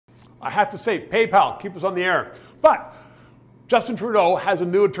I have to say, PayPal, keep us on the air. But Justin Trudeau has a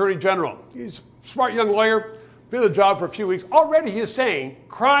new Attorney General. He's a smart young lawyer, been in the job for a few weeks. Already he is saying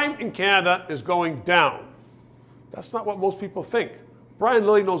crime in Canada is going down. That's not what most people think. Brian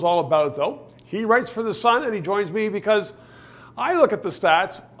Lilly knows all about it, though. He writes for The Sun, and he joins me because I look at the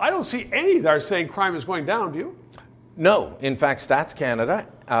stats. I don't see any that are saying crime is going down, do you? No. In fact, Stats Canada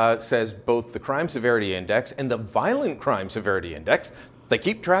says both the Crime Severity Index and the Violent Crime Severity Index, they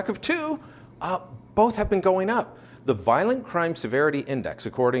keep track of two, both have been going up. The Violent Crime Severity Index,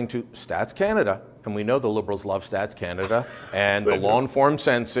 according to Stats Canada, and we know the Liberals love Stats Canada and the law-informed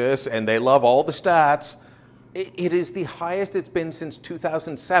census, and they love all the stats, it is the highest it's been since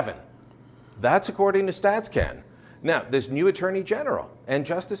 2007. That's according to StatsCan. Now, this new Attorney General and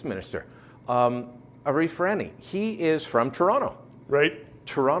Justice Minister, Arif Fereni, he is from Toronto. Right.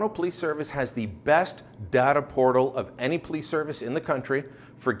 Toronto Police Service has the best data portal of any police service in the country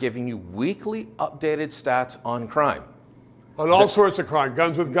for giving you weekly updated stats on crime. On all sorts of crime,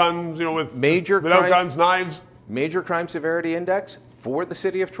 guns with guns, you know, without guns, knives. Major Crime Severity Index for the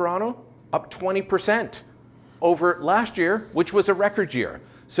City of Toronto, up 20% over last year, which was a record year.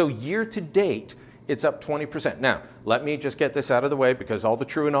 So year to date, it's up 20%. Now, let me just get this out of the way because all the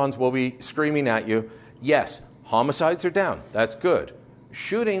Truanons will be screaming at you. Yes, homicides are down. That's good.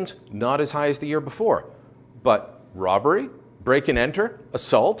 Shootings, not as high as the year before. But robbery, break and enter,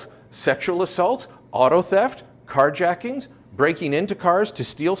 assault, sexual assault, auto theft, carjackings, breaking into cars to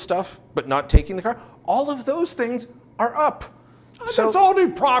steal stuff but not taking the car, all of those things are up. So, that's all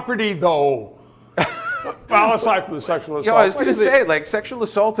new property, though. Well, aside from the sexual assault. I was going to say, like, sexual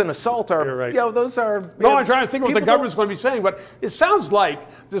assault and assault are, right. Those are... No, I'm trying to think of what the government's going to be saying, but it sounds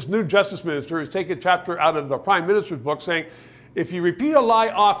like this new Justice Minister is taking a chapter out of the Prime Minister's book saying, if you repeat a lie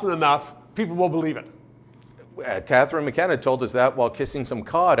often enough, people will believe it. Catherine McKenna told us that while kissing some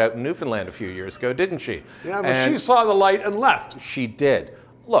cod out in Newfoundland a few years ago, didn't she? Yeah, but she saw the light and left. She did.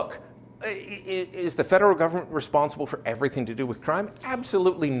 Look, is the federal government responsible for everything to do with crime?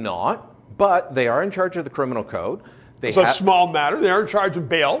 Absolutely not. But they are in charge of the criminal code. It's a small matter. They're in charge of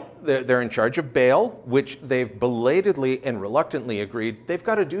bail. They're in charge of bail, which they've belatedly and reluctantly agreed they've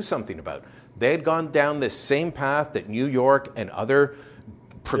got to do something about. They had gone down this same path that New York and other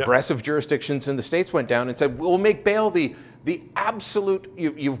progressive jurisdictions in the States went down and said, we'll make bail the absolute,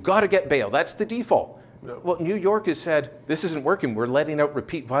 you've got to get bail. That's the default. Well, New York has said, this isn't working. We're letting out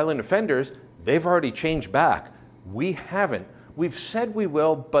repeat violent offenders. They've already changed back. We haven't. We've said we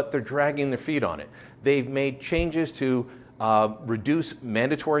will, but they're dragging their feet on it. They've made changes to reduce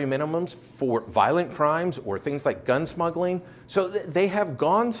mandatory minimums for violent crimes or things like gun smuggling. So they have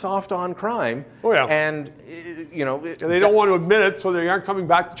gone soft on crime. Oh, yeah. And, they don't want to admit it, so they aren't coming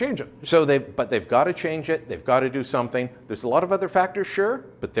back to change it. But they've got to change it. They've got to do something. There's a lot of other factors, sure,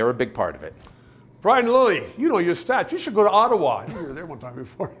 but they're a big part of it. Brian Lilly, you know your stats. You should go to Ottawa. You were there one time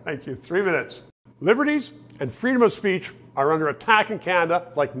before. Thank you. 3 minutes. Liberties and freedom of speech are under attack in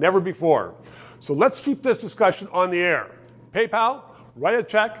Canada like never before. So let's keep this discussion on the air. PayPal, write a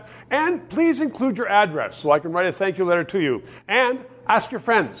check, and please include your address so I can write a thank you letter to you. And ask your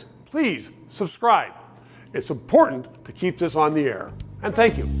friends, please subscribe. It's important to keep this on the air. And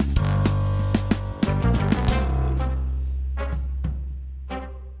thank you.